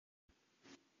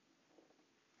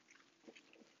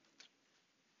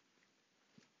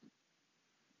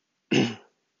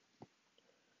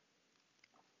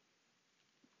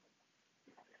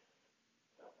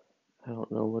I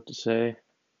don't know what to say.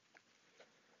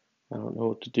 I don't know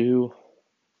what to do.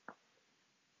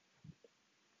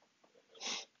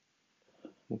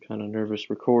 I'm kind of nervous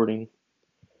recording,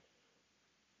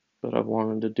 but I've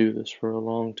wanted to do this for a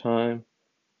long time.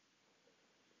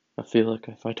 I feel like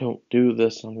if I don't do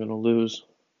this, I'm going to lose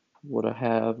what I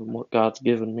have and what God's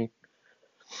given me.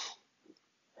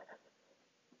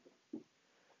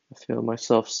 I feel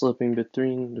myself slipping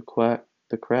between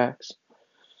the cracks.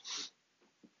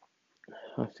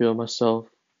 I feel myself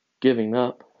giving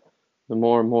up. The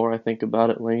more and more I think about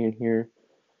it laying here,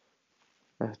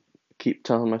 I keep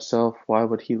telling myself, why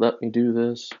would he let me do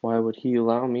this? Why would he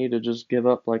allow me to just give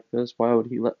up like this? Why would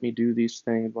he let me do these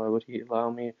things? Why would he allow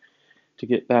me to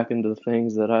get back into the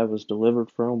things that I was delivered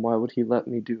from? Why would he let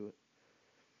me do it?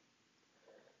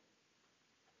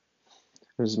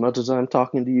 As much as I'm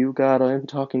talking to you, God, I am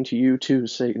talking to you too,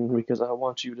 Satan, because I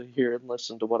want you to hear and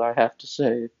listen to what I have to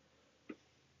say.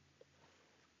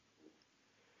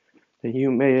 And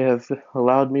you may have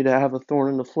allowed me to have a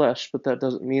thorn in the flesh, but that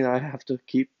doesn't mean I have to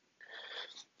keep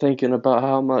thinking about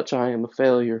how much I am a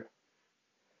failure.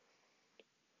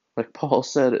 Like Paul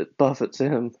said, it buffets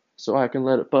him, so I can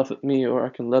let it buffet me, or I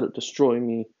can let it destroy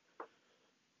me.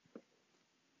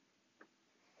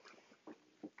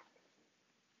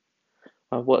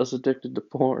 I was addicted to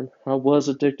porn. I was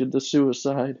addicted to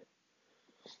suicide.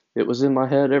 It was in my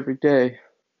head every day.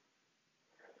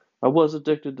 I was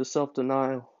addicted to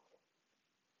self-denial.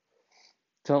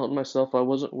 Telling myself I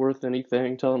wasn't worth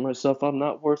anything, telling myself I'm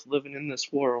not worth living in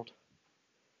this world.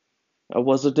 I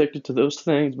was addicted to those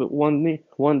things, but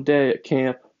one day at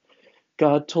camp,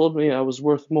 God told me I was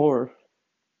worth more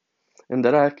and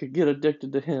that I could get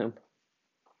addicted to Him.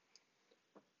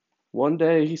 One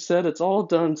day He said, "It's all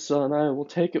done, son. I will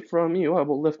take it from you. I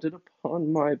will lift it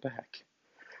upon my back.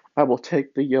 I will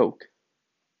take the yoke."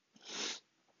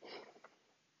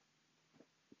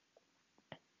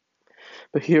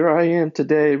 But here I am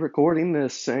today recording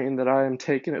this, saying that I am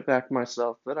taking it back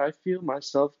myself, that I feel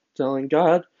myself telling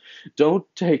God, don't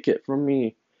take it from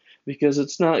me, because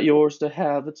it's not yours to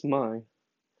have, it's mine.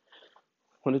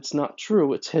 When it's not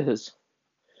true, it's His.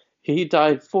 He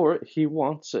died for it, He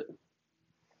wants it.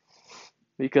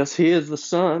 Because He is the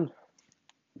Son,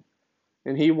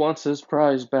 and He wants His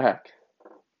prize back.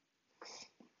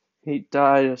 He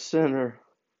died a sinner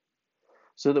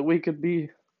so that we could be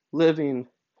living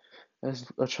as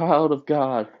a child of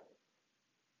God.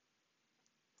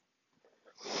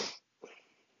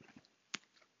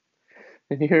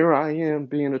 And here I am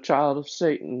being a child of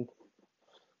Satan,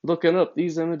 looking up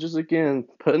these images again,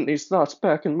 putting these thoughts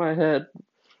back in my head,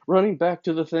 running back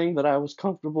to the thing that I was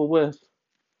comfortable with.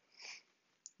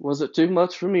 Was it too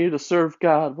much for me to serve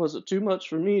God? Was it too much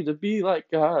for me to be like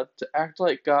God, to act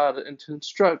like God, and to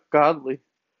instruct godly?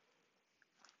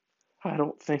 I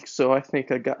don't think so. I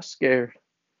think I got scared.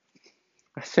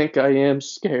 I think I am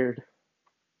scared.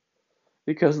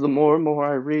 Because the more and more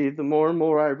I read, the more and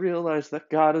more I realize that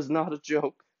God is not a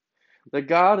joke. That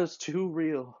God is too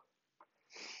real.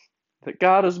 That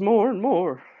God is more and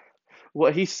more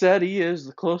what He said He is,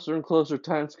 the closer and closer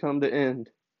times come to end.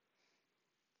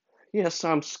 Yes,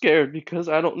 I'm scared because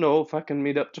I don't know if I can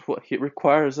meet up to what He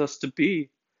requires us to be.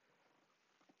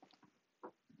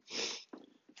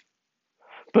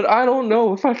 But I don't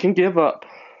know if I can give up.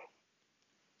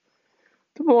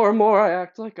 The more and more I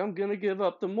act like I'm gonna give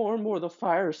up, the more and more the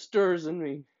fire stirs in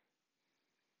me.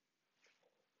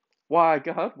 Why,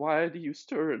 God? Why do you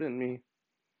stir it in me?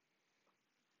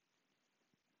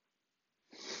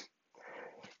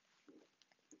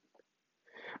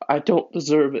 I don't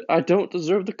deserve it. I don't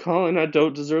deserve the calling. I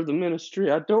don't deserve the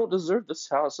ministry. I don't deserve this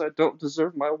house. I don't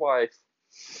deserve my wife.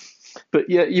 But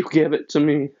yet you give it to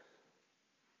me.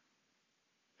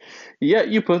 Yet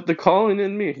you put the calling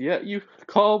in me. Yet you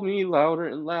call me louder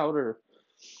and louder.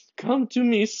 Come to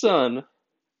me, son.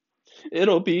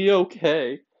 It'll be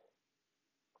okay.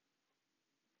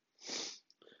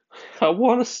 I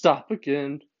want to stop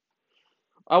again.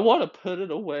 I want to put it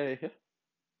away.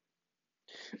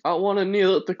 I want to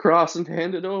kneel at the cross and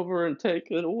hand it over and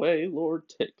take it away. Lord,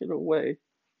 take it away.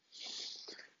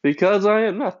 Because I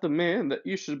am not the man that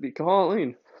you should be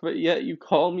calling, but yet you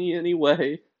call me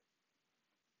anyway.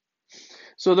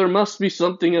 So there must be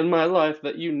something in my life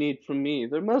that you need from me.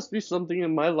 There must be something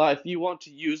in my life you want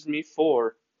to use me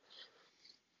for.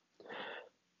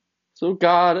 So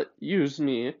God, use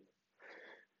me.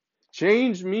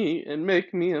 Change me and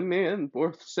make me a man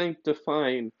worth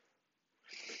sanctifying.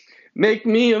 Make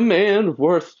me a man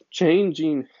worth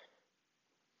changing.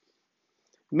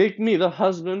 Make me the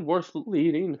husband worth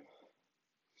leading.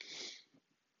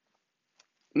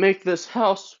 Make this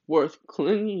house worth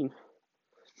cleaning.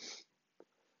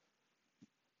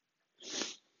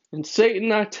 And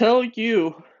Satan, I tell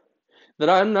you that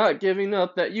I'm not giving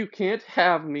up, that you can't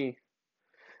have me.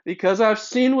 Because I've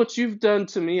seen what you've done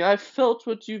to me. I've felt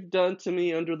what you've done to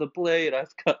me under the blade.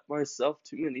 I've cut myself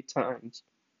too many times.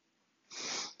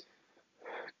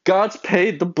 God's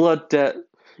paid the blood debt.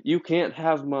 You can't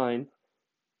have mine.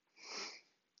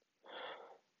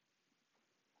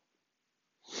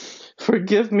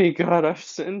 Forgive me, God, I've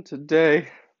sinned today.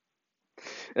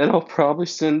 And I'll probably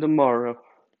sin tomorrow.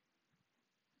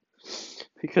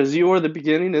 Because you are the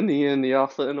beginning and the end, the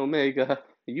Alpha and Omega.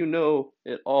 You know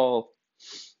it all.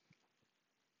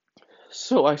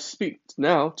 So I speak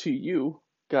now to you,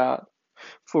 God.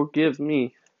 Forgive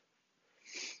me.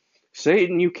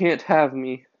 Satan, you can't have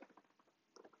me.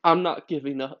 I'm not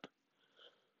giving up.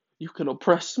 You can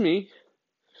oppress me.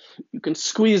 You can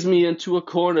squeeze me into a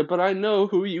corner, but I know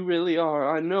who you really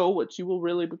are. I know what you will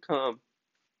really become.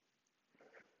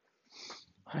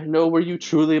 I know where you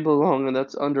truly belong, and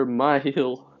that's under my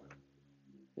heel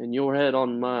and your head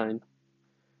on mine.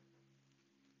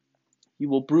 You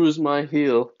will bruise my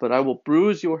heel, but I will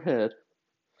bruise your head.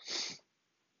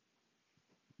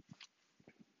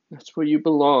 That's where you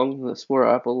belong. That's where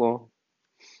I belong.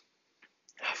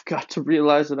 I've got to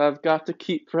realize that I've got to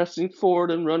keep pressing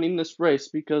forward and running this race,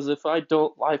 because if I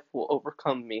don't, life will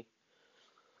overcome me.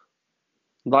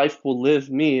 Life will live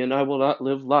me, and I will not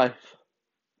live life.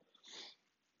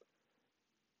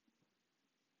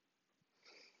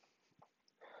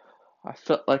 I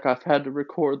felt like I've had to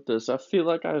record this. I feel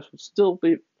like I should still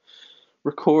be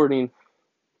recording.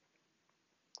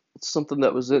 It's something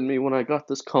that was in me when I got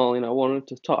this calling. I wanted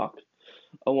to talk.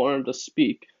 I wanted to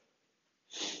speak.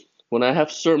 When I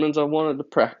have sermons, I wanted to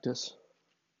practice.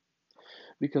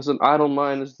 Because an idle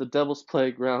mind is the devil's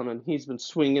playground, and he's been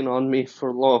swinging on me for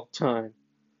a long time.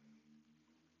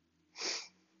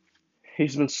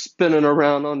 He's been spinning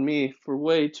around on me for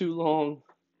way too long.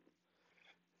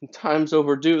 And time's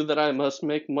overdue that I must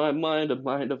make my mind a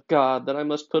mind of God, that I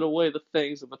must put away the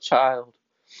things of a child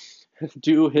and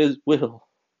do His will.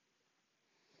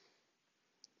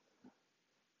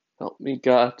 Help me,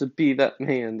 God, to be that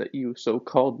man that you so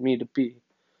called me to be.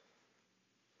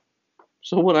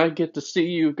 So when I get to see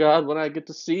you, God, when I get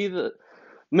to see the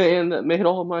man that made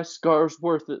all my scars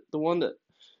worth it, the one that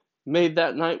made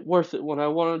that night worth it when I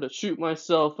wanted to shoot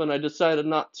myself and I decided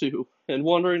not to, and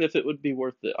wondering if it would be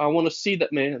worth it. I want to see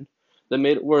that man that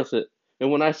made it worth it. And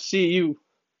when I see you,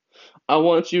 I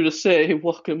want you to say,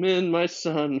 "Welcome in, my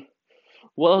son.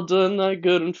 Well done, thy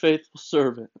good and faithful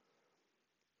servant."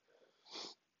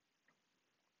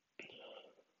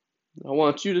 I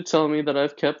want you to tell me that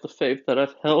I've kept the faith, that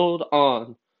I've held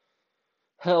on.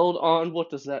 Held on, what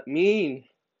does that mean?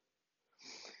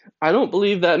 I don't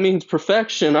believe that means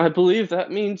perfection. I believe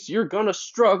that means you're gonna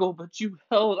struggle, but you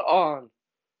held on.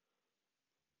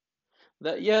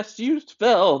 That yes, you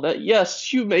fell. That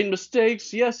yes, you made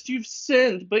mistakes. Yes, you've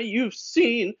sinned, but you've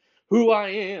seen who I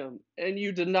am. And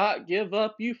you did not give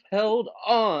up. You've held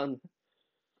on.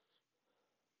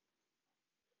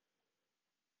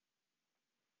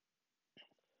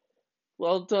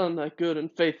 Well done, thy good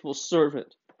and faithful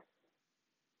servant.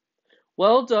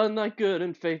 Well done, thy good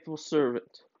and faithful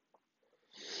servant.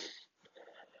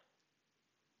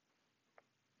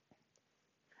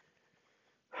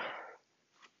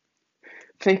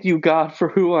 Thank you, God, for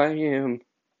who I am.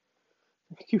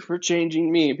 Thank you for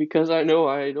changing me, because I know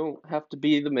I don't have to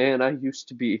be the man I used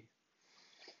to be.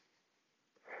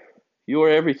 You're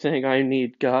everything I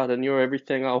need, God, and you're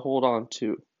everything I'll hold on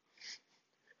to.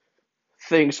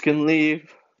 Things can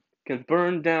leave, can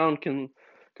burn down, can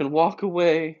walk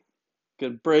away,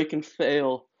 can break and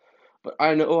fail, but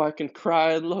I know I can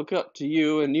cry and look up to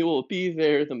you, and you will be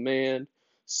there, the man,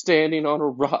 standing on a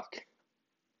rock.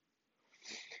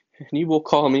 And you will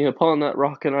call me upon that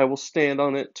rock, and I will stand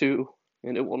on it too,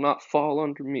 and it will not fall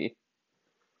under me.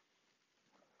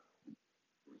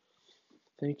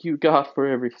 Thank you, God, for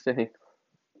everything.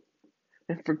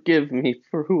 And forgive me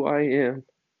for who I am.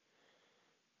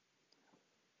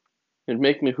 And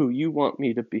make me who you want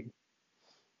me to be.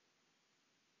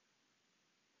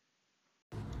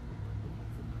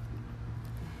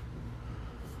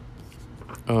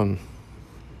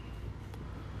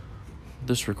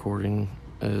 This recording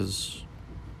is,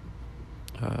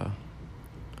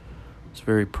 it's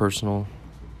very personal.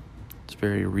 It's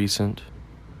very recent.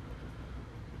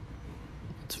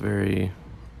 It's very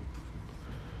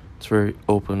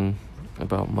open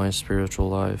about my spiritual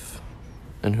life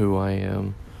and who I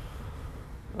am.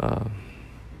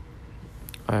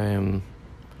 I am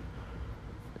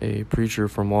a preacher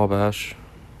from Wabash,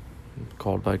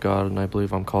 called by God, and I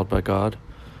believe I'm called by God.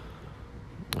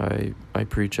 I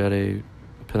preach at a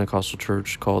Pentecostal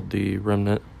church called the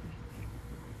Remnant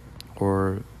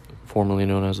or formerly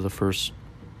known as the First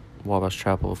Wabash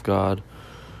Chapel of God.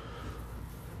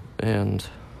 And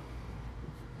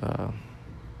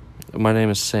my name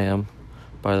is Sam,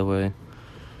 by the way.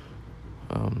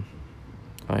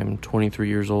 I'm 23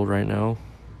 years old right now,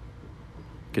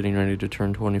 getting ready to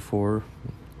turn 24.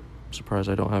 I'm surprised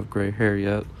I don't have gray hair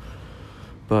yet,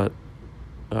 but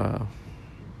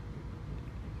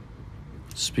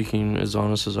speaking as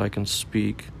honest as I can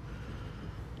speak,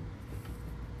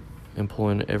 and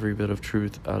pulling every bit of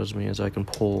truth out of me as I can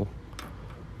pull,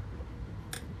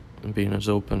 and being as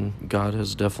open, God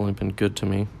has definitely been good to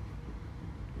me.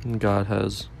 God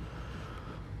has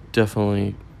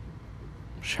definitely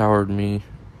showered me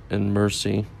in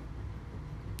mercy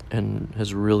and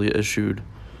has really issued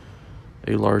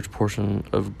a large portion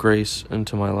of grace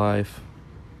into my life.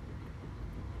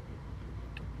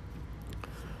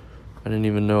 I didn't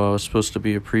even know I was supposed to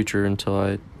be a preacher until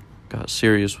I got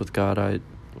serious with God. I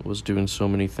was doing so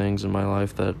many things in my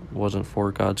life that wasn't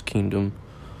for God's kingdom,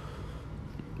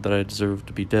 that I deserved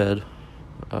to be dead.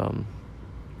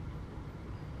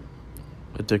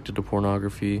 Addicted to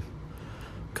pornography,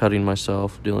 cutting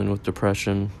myself, dealing with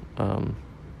depression. I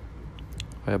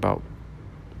about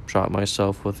shot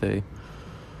myself with an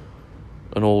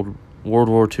old World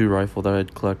War II rifle that I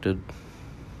had collected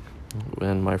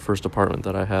in my first apartment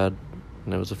that I had,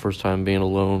 and it was the first time being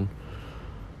alone,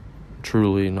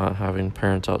 truly not having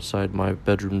parents outside my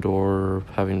bedroom door or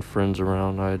having friends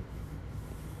around. It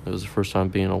was the first time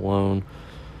being alone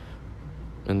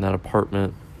in that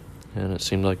apartment, and it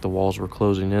seemed like the walls were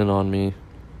closing in on me,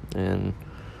 and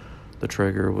the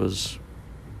trigger was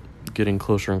getting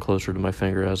closer and closer to my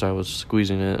finger as I was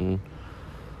squeezing it, and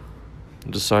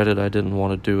decided I didn't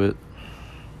want to do it.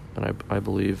 And I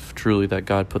believe truly that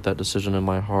God put that decision in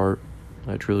my heart.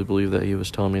 I truly believe that He was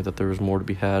telling me that there was more to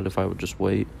be had if I would just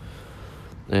wait.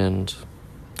 And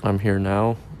I'm here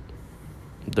now.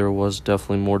 There was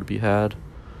definitely more to be had,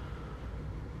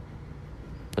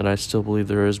 and I still believe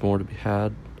there is more to be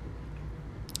had,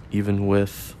 even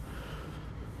with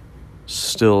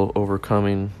still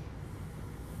overcoming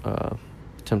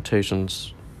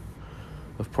temptations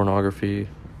of pornography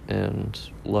and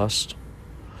lust.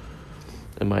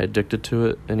 Am I addicted to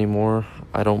it anymore?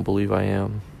 I don't believe I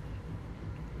am.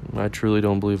 I truly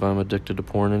don't believe I'm addicted to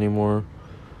porn anymore.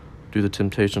 Do the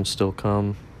temptations still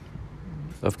come?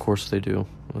 Of course they do.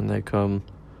 And they come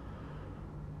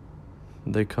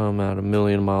at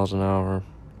 1,000,000 miles an hour,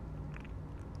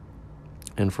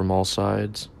 and from all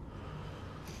sides.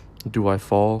 Do I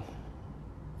fall?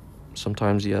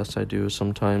 Sometimes, yes, I do.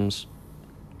 Sometimes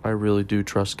I really do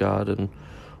trust God and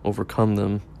overcome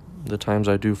them. The times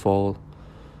I do fall,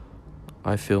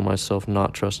 I feel myself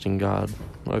not trusting God.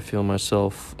 I feel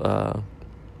myself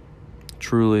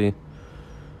truly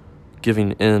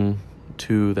giving in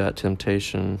to that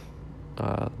temptation.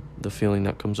 The feeling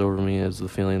that comes over me is the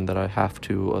feeling that I have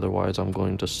to, otherwise I'm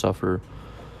going to suffer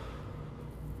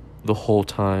the whole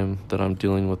time that I'm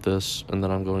dealing with this, and that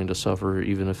I'm going to suffer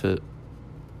even if it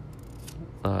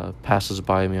passes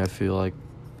by me. I feel like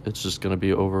it's just going to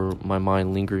be over my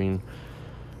mind, lingering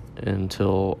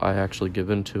until I actually give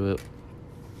into it.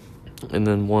 And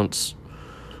then once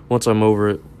I'm over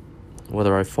it,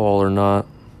 whether I fall or not,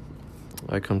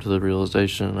 I come to the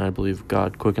realization, and I believe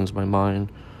God quickens my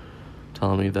mind,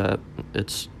 telling me that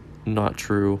it's not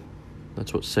true.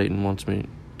 That's what Satan wants me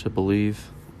to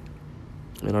believe.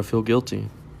 And I feel guilty.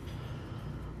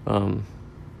 I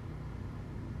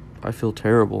feel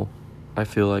terrible. I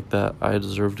feel like that I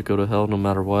deserve to go to hell no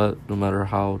matter what, no matter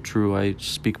how true I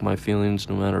speak my feelings,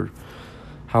 no matter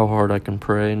how hard I can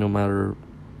pray, no matter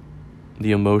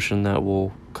the emotion that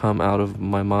will come out of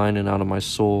my mind and out of my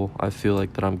soul. I feel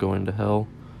like that I'm going to hell.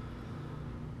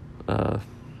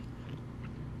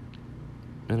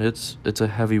 And it's a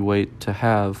heavy weight to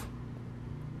have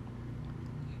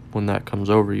when that comes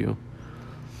over you.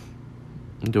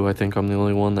 Do I think I'm the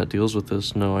only one that deals with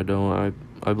this? No, I don't.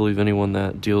 I believe anyone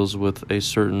that deals with a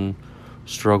certain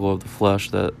struggle of the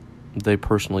flesh that they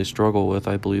personally struggle with,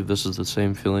 I believe this is the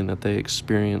same feeling that they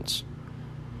experience.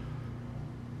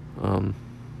 And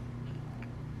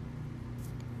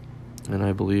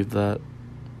I believe that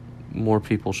more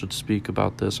people should speak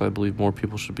about this. I believe more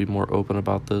people should be more open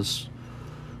about this,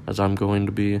 as I'm going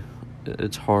to be.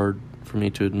 It's hard for me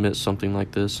to admit something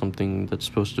like this, something that's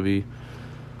supposed to be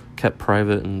kept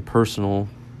private and personal.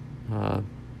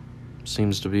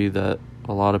 Seems to be that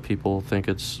a lot of people think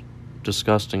it's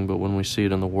disgusting, but when we see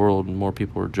it in the world, more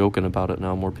people are joking about it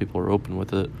now, more people are open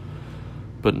with it,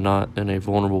 but not in a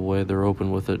vulnerable way. They're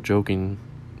open with it, joking,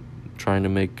 trying to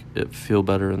make it feel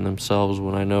better in themselves,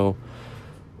 when I know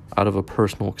out of a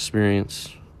personal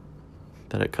experience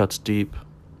that it cuts deep.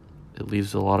 It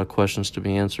leaves a lot of questions to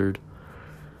be answered.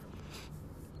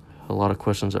 A lot of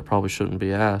questions that probably shouldn't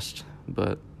be asked,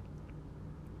 but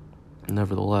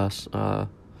nevertheless,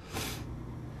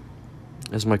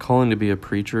 as my calling to be a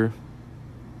preacher,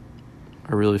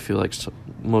 I really feel like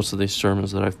most of these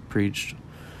sermons that I've preached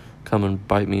come and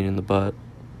bite me in the butt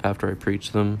after I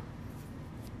preach them.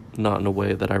 Not in a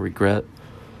way that I regret,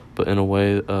 but in a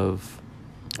way of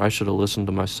I should have listened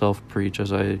to myself preach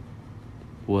as I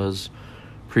was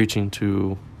preaching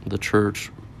to the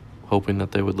church, hoping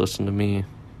that they would listen to me.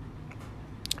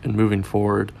 And moving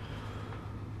forward,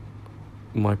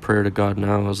 my prayer to God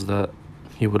now is that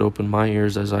He would open my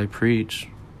ears as I preach,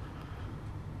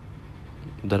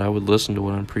 that I would listen to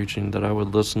what I'm preaching, that I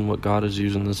would listen what God is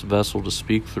using this vessel to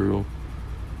speak through,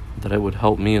 that it would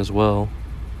help me as well.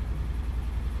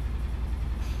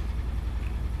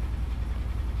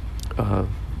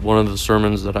 One of the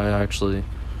sermons that I actually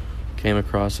came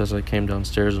across as I came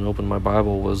downstairs and opened my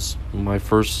Bible was my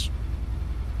first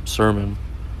sermon.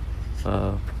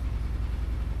 It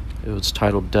was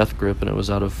titled Death Grip, and it was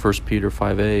out of 1 Peter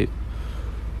 5:8.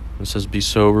 It says, "Be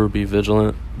sober, be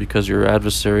vigilant, because your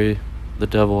adversary, the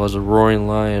devil, as a roaring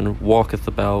lion, walketh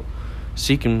about,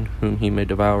 seeking whom he may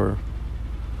devour."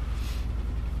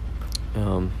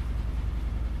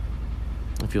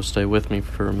 If you'll stay with me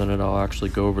for a minute, I'll actually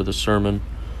go over the sermon.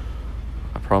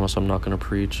 I promise I'm not going to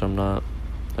preach. I'm not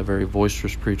a very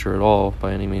boisterous preacher at all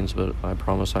by any means, but I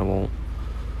promise I won't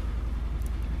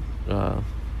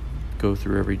go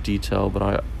through every detail.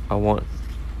 But I want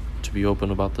to be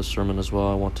open about this sermon as well.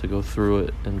 I want to go through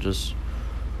it and just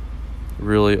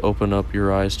really open up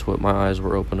your eyes to what my eyes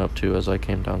were open up to as I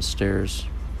came downstairs,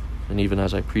 and even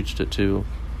as I preached it too.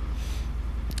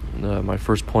 My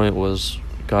first point was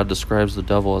God describes the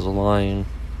devil as a lion.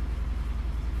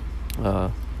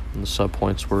 And the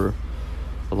subpoints were: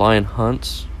 a lion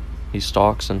hunts, he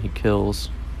stalks, and he kills.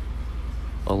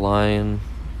 A lion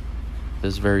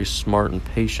is very smart and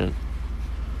patient.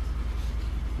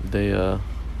 They'll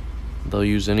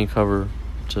use any cover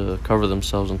to cover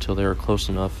themselves until they are close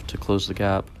enough to close the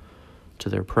gap to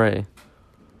their prey.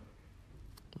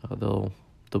 They'll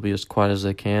be as quiet as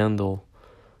they can. They'll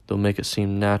make it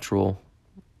seem natural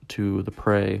to the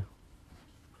prey.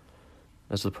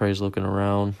 As the prey's looking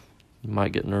around, you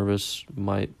might get nervous,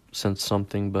 might sense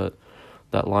something, but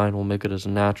that lion will make it as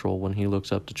natural when he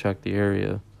looks up to check the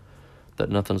area that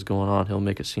nothing's going on. He'll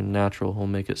make it seem natural. He'll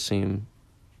make it seem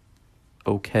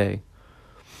okay.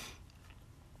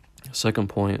 Second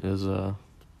point is the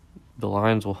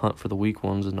lions will hunt for the weak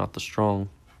ones and not the strong,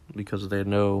 because they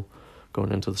know,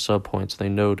 going into the subpoints, they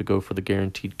know to go for the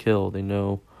guaranteed kill. They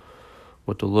know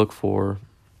what to look for.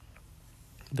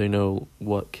 They know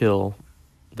what kill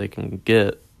they can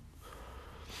get.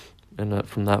 And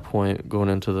from that point, going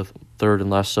into the third and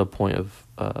last subpoint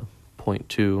of point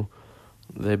 2,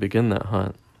 they begin that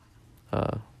hunt.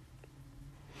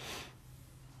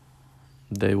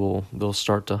 They'll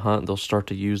start to hunt. They'll start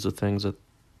to use the things that,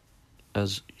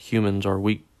 as humans, are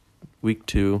weak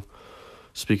to.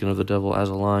 Speaking of the devil as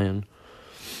a lion,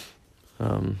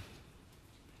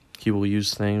 he will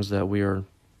use things that we are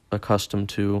accustomed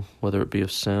to, whether it be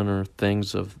of sin or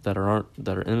things that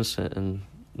are innocent and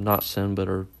not sin, but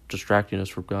are distracting us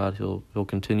from God. He'll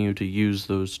continue to use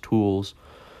those tools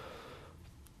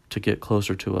to get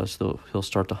closer to us. He'll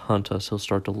start to hunt us. He'll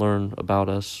start to learn about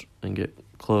us and get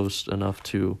close enough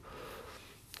to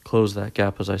close that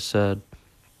gap, as I said.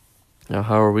 Now,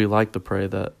 how are we like the prey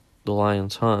that the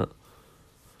lions hunt?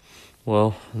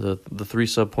 Well, the 3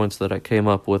 subpoints that I came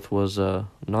up with was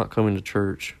not coming to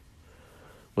church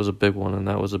was a big one, and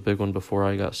that was a big one before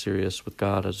I got serious with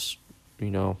God. As you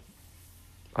know,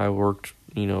 I worked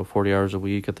 40 hours a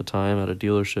week at the time at a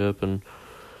dealership, and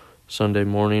Sunday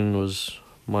morning was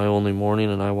my only morning,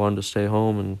 and I wanted to stay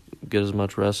home and get as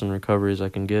much rest and recovery as I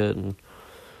can get. And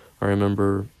I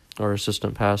remember our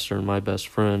assistant pastor and my best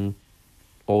friend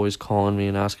always calling me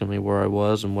and asking me where I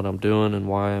was and what I'm doing and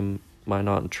why am I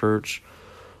not in church.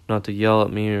 Not to yell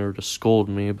at me or to scold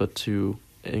me, but to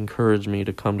encourage me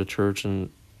to come to church and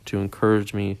to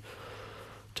encourage me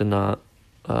to not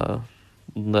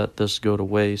let this go to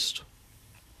waste.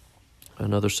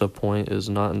 Another subpoint is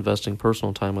not investing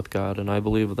personal time with God, and I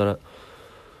believe that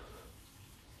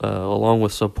along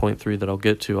with subpoint 3 that I'll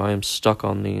get to, I am stuck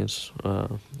on these.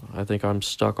 I think I'm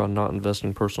stuck on not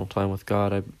investing personal time with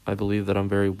God. I believe that I'm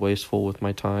very wasteful with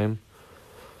my time.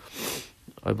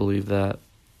 I believe that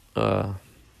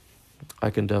I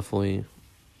can definitely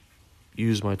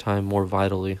use my time more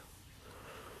vitally.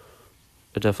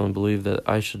 I definitely believe that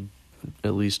I should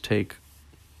at least take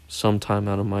some time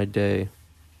out of my day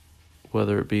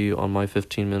whether it be on my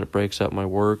 15-minute breaks at my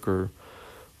work or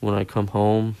when I come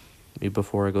home,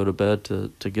 before I go to bed,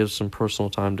 to give some personal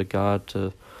time to God,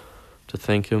 to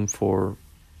thank Him for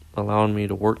allowing me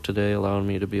to work today, allowing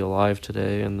me to be alive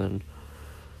today, and then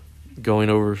going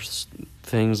over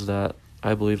things that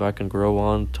I believe I can grow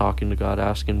on, talking to God,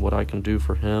 asking what I can do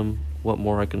for Him, what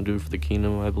more I can do for the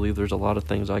kingdom. I believe there's a lot of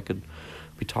things I could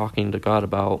be talking to God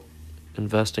about,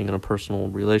 investing in a personal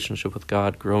relationship with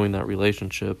God, growing that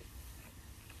relationship.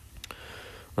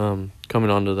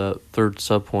 Coming on to that third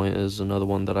subpoint is another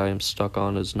one that I am stuck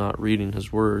on, is not reading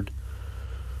His Word.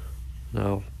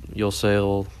 Now, you'll say,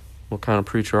 well, what kind of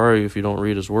preacher are you if you don't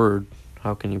read His Word?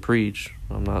 How can you preach?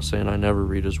 I'm not saying I never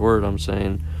read His Word. I'm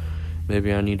saying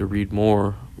maybe I need to read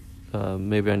more.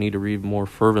 Maybe I need to read more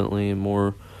fervently and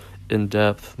more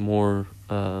in-depth, more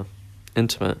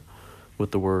intimate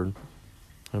with the Word.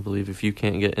 I believe if you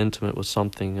can't get intimate with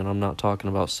something, and I'm not talking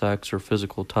about sex or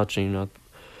physical touching,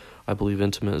 I believe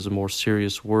intimate is a more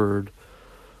serious word.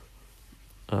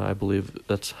 I believe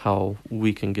that's how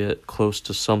we can get close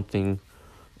to something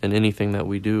in anything that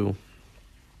we do.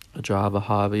 A job, a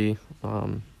hobby,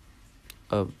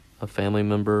 a family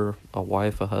member, a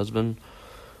wife, a husband.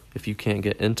 If you can't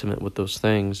get intimate with those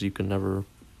things, you can never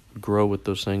grow with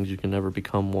those things. You can never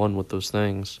become one with those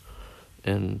things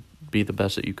and be the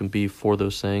best that you can be for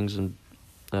those things, and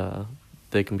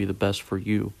they can be the best for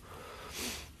you.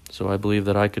 So I believe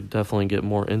that I could definitely get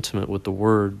more intimate with the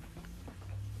Word,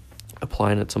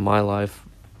 applying it to my life,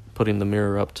 putting the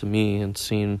mirror up to me and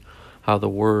seeing how the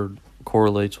Word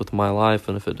correlates with my life,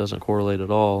 and if it doesn't correlate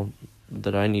at all,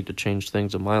 that I need to change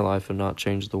things in my life and not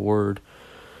change the Word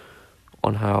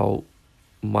on how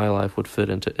my life would fit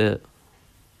into it,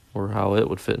 or how it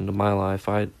would fit into my life.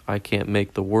 I can't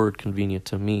make the Word convenient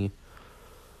to me.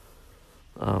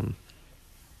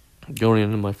 Going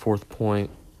into my fourth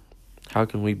point, how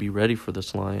can we be ready for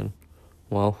this lion?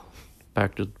 Well,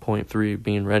 back to point 3,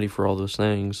 being ready for all those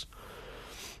things,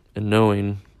 and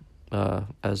knowing,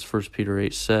 as 1 Peter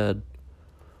 8 said,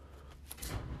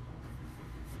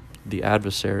 the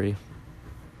adversary,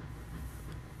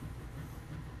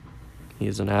 he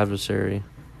is an adversary.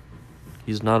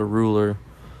 He's not a ruler.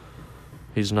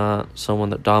 He's not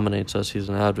someone that dominates us. He's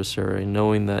an adversary.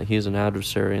 Knowing that he's an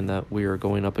adversary and that we are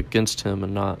going up against him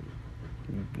and not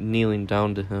kneeling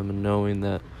down to him, and knowing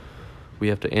that we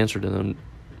have to answer to them,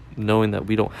 knowing that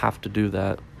we don't have to do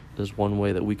that, is one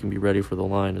way that we can be ready for the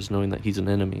lion, is knowing that he's an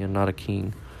enemy and not a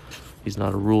king. He's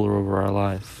not a ruler over our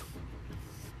life.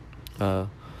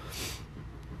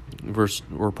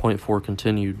 Point 4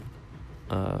 continued.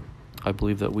 I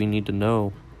believe that we need to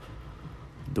know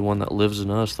the one that lives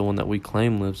in us, the one that we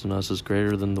claim lives in us, is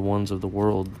greater than the ones of the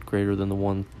world, greater than the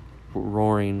one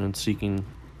roaring and seeking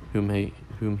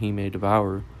whom he may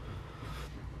devour.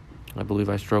 I believe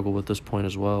I struggle with this point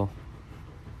as well.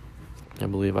 I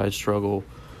believe I struggle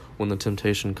when the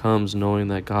temptation comes, knowing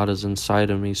that God is inside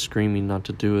of me, screaming not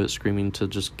to do it, screaming to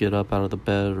just get up out of the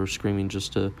bed, or screaming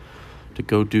just to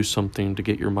go do something to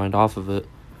get your mind off of it.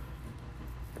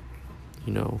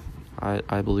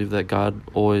 I believe that God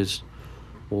always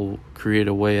will create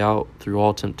a way out through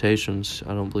all temptations.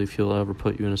 I don't believe He'll ever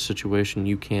put you in a situation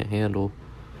you can't handle.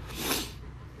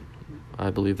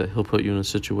 I believe that He'll put you in a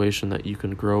situation that you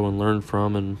can grow and learn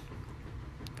from and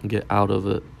get out of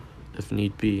it if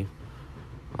need be.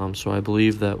 So I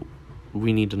believe that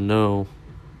we need to know,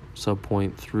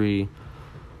 subpoint 3,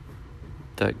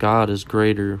 that God is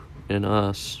greater in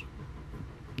us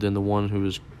than the one who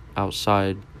is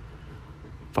outside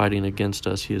fighting against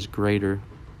us. He is greater,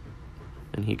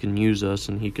 and He can use us,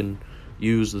 and He can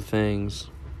use the things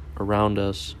around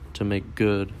us to make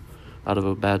good out of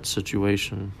a bad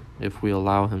situation if we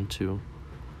allow Him to.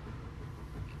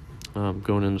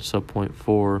 Going into subpoint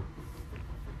 4,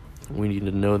 we need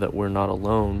to know that we're not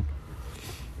alone,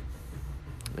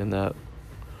 and that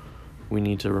we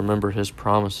need to remember His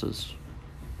promises.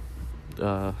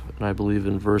 And I believe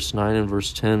in verse 9 and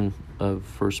verse 10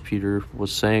 of 1 Peter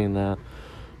was saying that,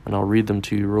 and I'll read them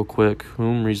to you real quick.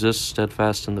 Whom resist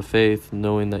steadfast in the faith,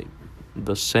 knowing that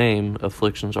the same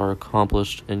afflictions are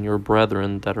accomplished in your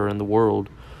brethren that are in the world.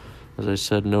 As I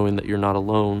said, knowing that you're not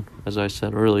alone, as I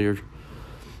said earlier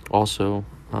also.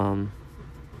 And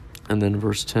then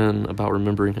verse 10 about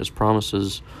remembering His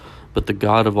promises. But the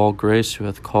God of all grace, who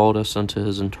hath called us unto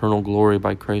His eternal glory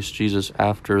by Christ Jesus,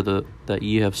 after that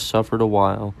ye have suffered a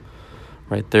while.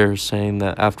 Right there, saying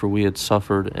that after we had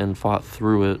suffered and fought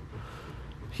through it,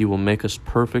 He will make us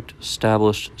perfect,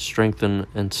 establish, strengthen,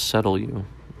 and settle you.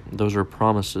 Those are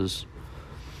promises.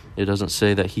 It doesn't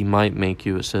say that He might make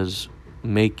you. It says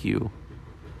make you.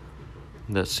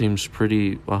 That seems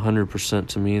pretty 100%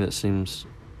 to me. That seems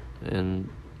and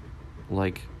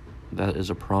like that is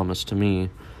a promise to me,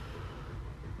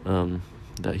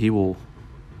 that he will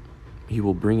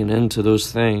bring an end to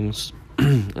those things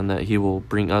and that he will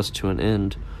bring us to an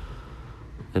end,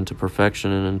 into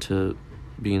perfection and into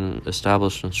being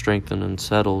established and strengthened and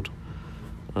settled.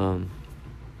 And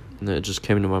it just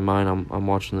came to my mind. I'm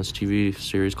watching this TV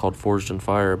series called Forged in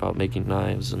Fire about making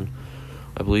knives, and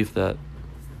I believe that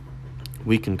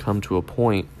we can come to a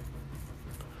point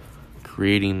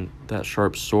creating that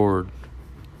sharp sword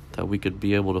that we could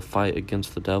be able to fight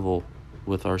against the devil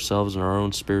with ourselves and our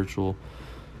own spiritual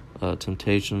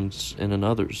temptations, and in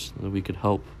others, that we could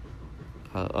help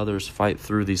others fight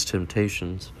through these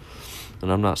temptations.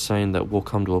 And I'm not saying that we'll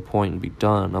come to a point and be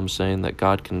done. I'm saying that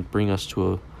God can bring us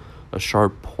to a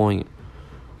sharp point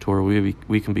to where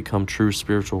we can become true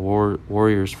spiritual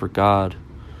warriors for God,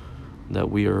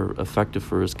 that we are effective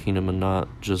for his kingdom and not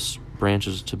just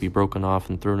branches to be broken off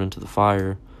and thrown into the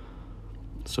fire.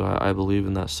 So I believe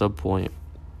in that subpoint,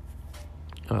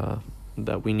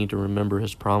 that we need to remember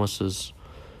his promises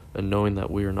and knowing that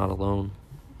we are not alone.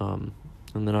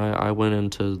 And then I went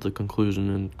into the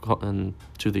conclusion and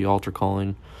to the altar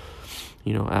calling,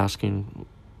 asking,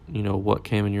 what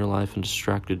came in your life and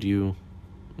distracted you.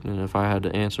 And if I had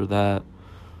to answer that,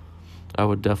 I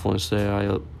would definitely say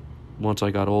once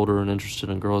I got older and interested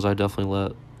in girls, I definitely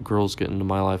let girls get into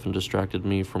my life and distracted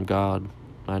me from God.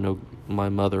 I know my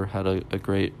mother had a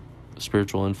great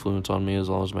spiritual influence on me, as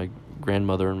well as my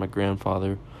grandmother and my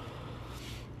grandfather.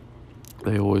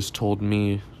 They always told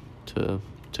me to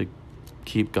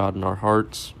keep God in our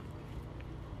hearts.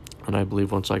 And I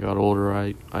believe once I got older,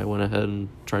 I went ahead and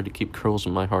tried to keep girls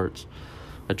in my hearts.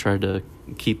 I tried to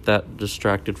keep that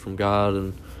distracted from God,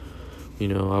 and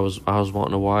I was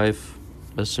wanting a wife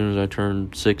as soon as I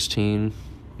turned 16,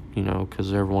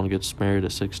 because everyone gets married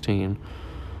at 16.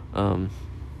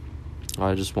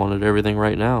 I just wanted everything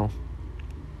right now.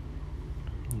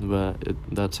 But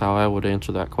that's how I would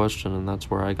answer that question, and that's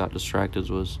where I got distracted,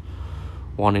 was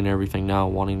wanting everything now,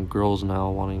 wanting girls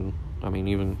now,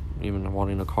 even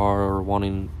wanting a car, or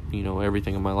wanting,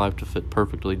 everything in my life to fit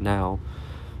perfectly now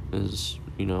is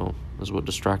what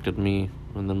distracted me.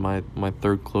 And then my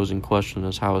third closing question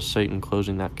is, how is Satan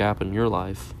closing that gap in your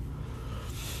life?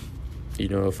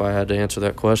 If I had to answer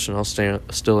that question, I'll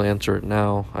still answer it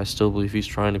now. I still believe he's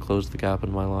trying to close the gap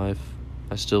in my life.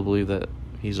 I still believe that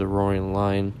he's a roaring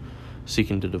lion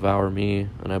seeking to devour me,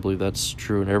 and I believe that's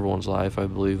true in everyone's life. I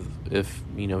believe if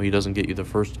he doesn't get you the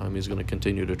first time, he's going to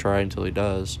continue to try until he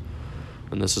does.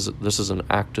 And this is an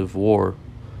active war.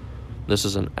 This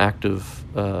is an active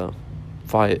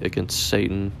fight against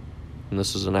Satan, and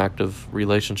this is an active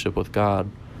relationship with God.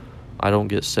 I don't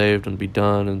get saved and be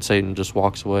done, and Satan just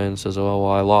walks away and says, "Oh,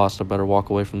 well, I lost, I better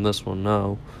walk away from this one."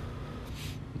 No.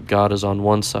 God is on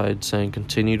one side saying,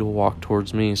 "Continue to walk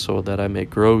towards me so that I may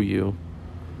grow you."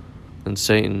 And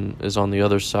Satan is on the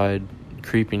other side,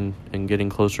 creeping and getting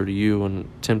closer to you and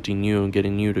tempting you and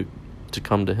getting you to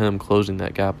come to him, closing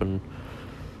that gap in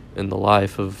the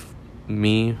life of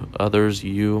me, others,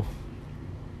 you.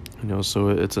 So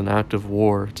it's an active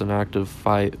war. It's an active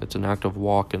fight. It's an active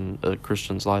walk in a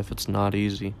Christian's life. It's not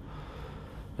easy.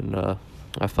 And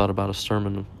I thought about a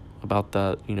sermon about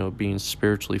that, being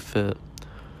spiritually fit.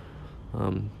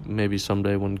 Maybe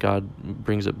someday when God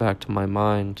brings it back to my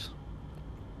mind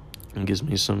and gives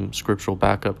me some scriptural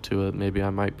backup to it, maybe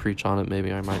I might preach on it,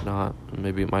 maybe I might not.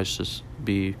 Maybe it might just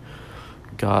be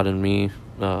God and me,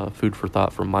 food for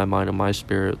thought from my mind and my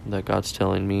spirit that God's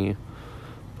telling me.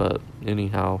 But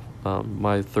anyhow,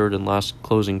 my third and last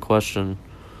closing question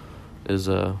is,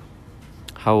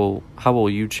 how will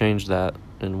you change that,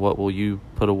 and what will you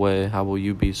put away? How will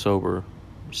you be sober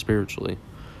spiritually?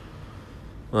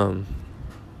 The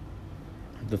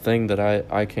thing that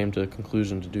I came to a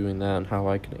conclusion to doing that, and how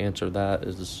I can answer that,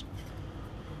 is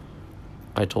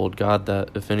I told God that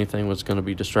if anything was going to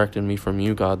be distracting me from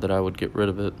you, God, that I would get rid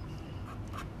of it.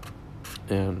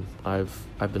 And I've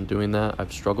been doing that.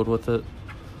 I've struggled with it.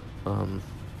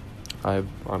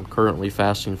 I'm currently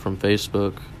fasting from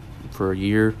Facebook for a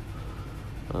year.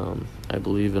 I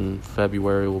believe in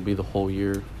February will be the whole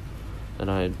year,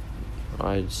 and I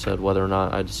said whether or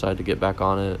not I decide to get back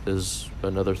on it is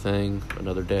another thing,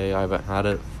 another day. I haven't had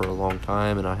it for a long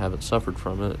time, and I haven't suffered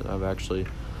from it. I've actually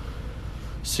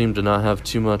seemed to not have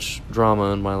too much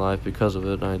drama in my life because of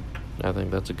it. I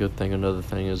think that's a good thing. Another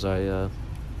thing is I've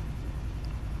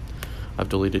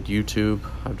deleted YouTube.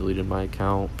 I've deleted my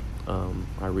account.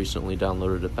 I recently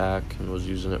downloaded it back and was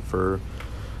using it for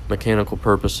mechanical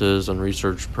purposes and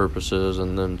research purposes,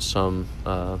 and then some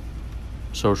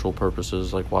social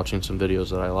purposes, like watching some videos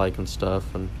that I like and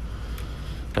stuff. And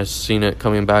I've seen it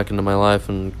coming back into my life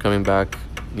and coming back,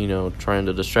 trying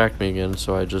to distract me again,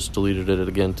 so I just deleted it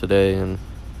again today, and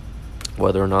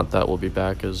whether or not that will be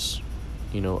back is,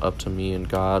 up to me and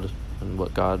God, and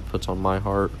what God puts on my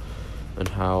heart, and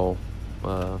how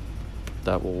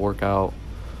that will work out.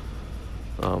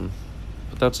 But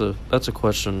that's a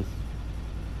question.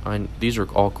 These are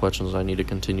all questions I need to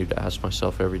continue to ask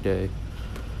myself every day,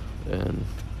 and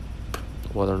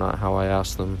whether or not how I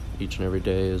ask them each and every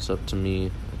day is up to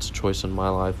me. It's a choice in my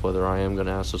life whether I am going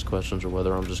to ask those questions or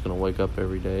whether I'm just going to wake up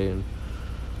every day and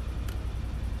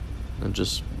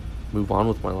just move on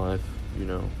with my life,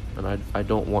 and I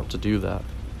don't want to do that,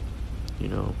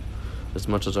 as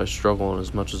much as I struggle and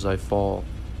as much as I fall.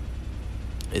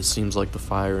 It seems like the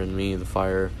fire in me,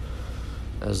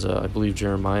 as I believe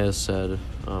Jeremiah said,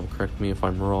 correct me if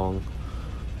I'm wrong,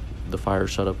 the fire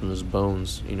shut up in his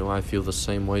bones. I feel the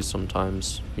same way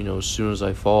sometimes. As soon as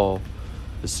I fall,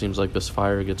 it seems like this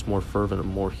fire gets more fervent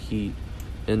and more heat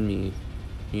in me,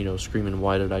 screaming,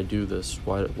 why did I do this?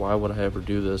 Why would I ever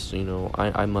do this?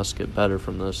 I must get better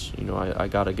from this. I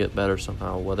gotta get better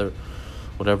somehow,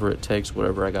 whatever it takes,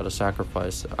 whatever I gotta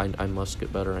sacrifice, I must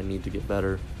get better. I need to get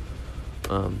better.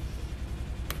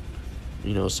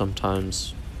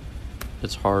 Sometimes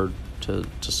it's hard to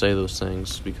say those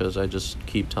things because I just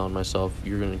keep telling myself,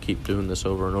 you're going to keep doing this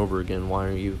over and over again. Why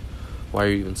are you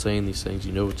even saying these things?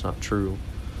 It's not true.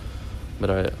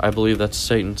 But I believe that's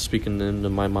Satan speaking into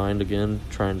my mind again,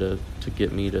 trying to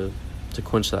get me to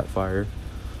quench that fire.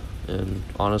 And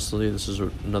honestly, this is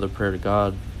another prayer to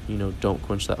God. Don't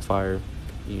quench that fire.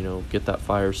 Get that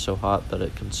fire so hot that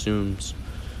it consumes,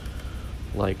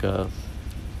 like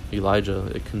Elijah.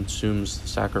 It consumes the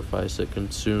sacrifice. It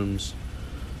consumes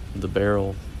the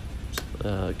barrel.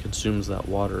 It consumes that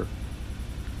water.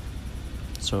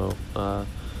 So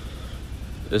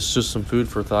it's just some food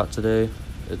for thought today.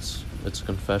 It's a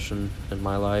confession in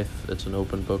my life. It's an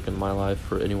open book in my life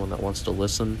for anyone that wants to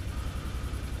listen.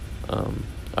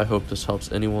 I hope this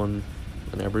helps anyone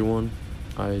and everyone.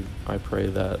 I pray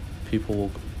that people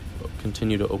will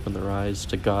continue to open their eyes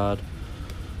to God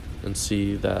and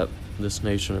see that this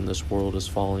nation and this world is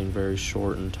falling very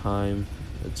short in time.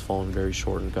 It's fallen very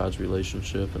short in God's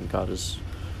relationship, and God's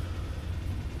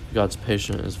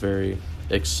patience is very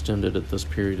extended at this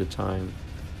period of time.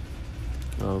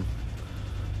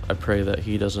 I pray that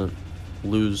He doesn't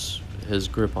lose His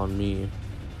grip on me.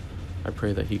 I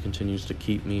pray that He continues to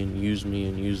keep me and use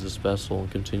this vessel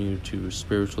and continue to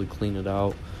spiritually clean it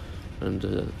out and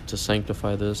to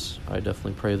sanctify this. I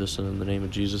definitely pray this in the name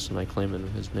of Jesus, and I claim in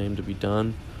His name to be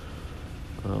done.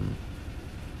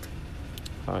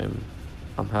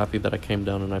 I'm happy that I came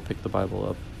down and I picked the Bible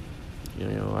up.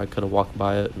 I could have walked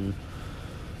by it and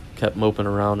kept moping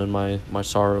around in my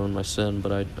sorrow and my sin,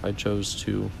 but I chose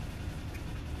to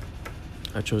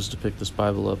pick this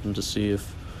Bible up and to see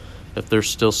if there's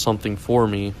still something for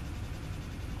me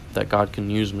that God can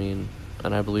use me,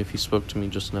 and I believe He spoke to me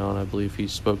just now, and I believe He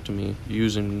spoke to me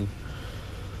using me,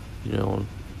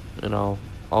 and I'll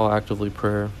actively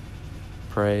pray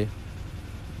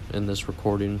in this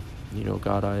recording.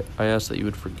 God, I ask that You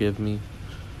would forgive me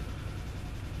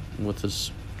with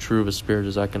as true of a spirit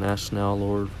as I can ask now,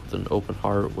 Lord, with an open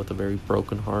heart, with a very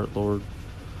broken heart, Lord.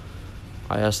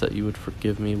 I ask that You would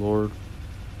forgive me, Lord.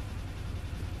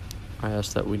 I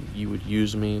ask that You would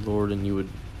use me, Lord, and You would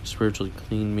spiritually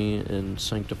clean me and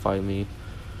sanctify me.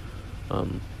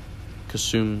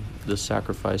 Consume this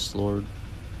sacrifice, Lord,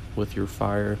 with Your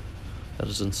fire that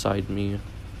is inside me.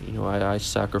 I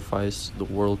sacrifice the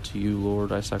world to You,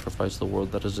 Lord. I sacrifice the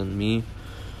world that is in me.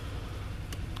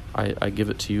 I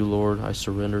give it to You, Lord. I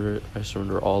surrender it. I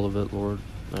surrender all of it, Lord.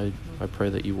 I pray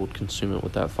that You would consume it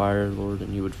with that fire, Lord,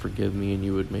 and You would forgive me and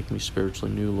You would make me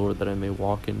spiritually new, Lord, that I may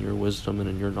walk in Your wisdom and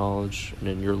in Your knowledge and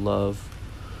in Your love.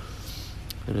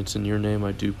 And it's in Your name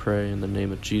I do pray, in the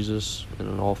name of Jesus, and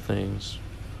in all things,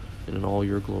 and in all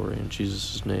Your glory. In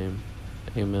Jesus' name,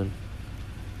 amen.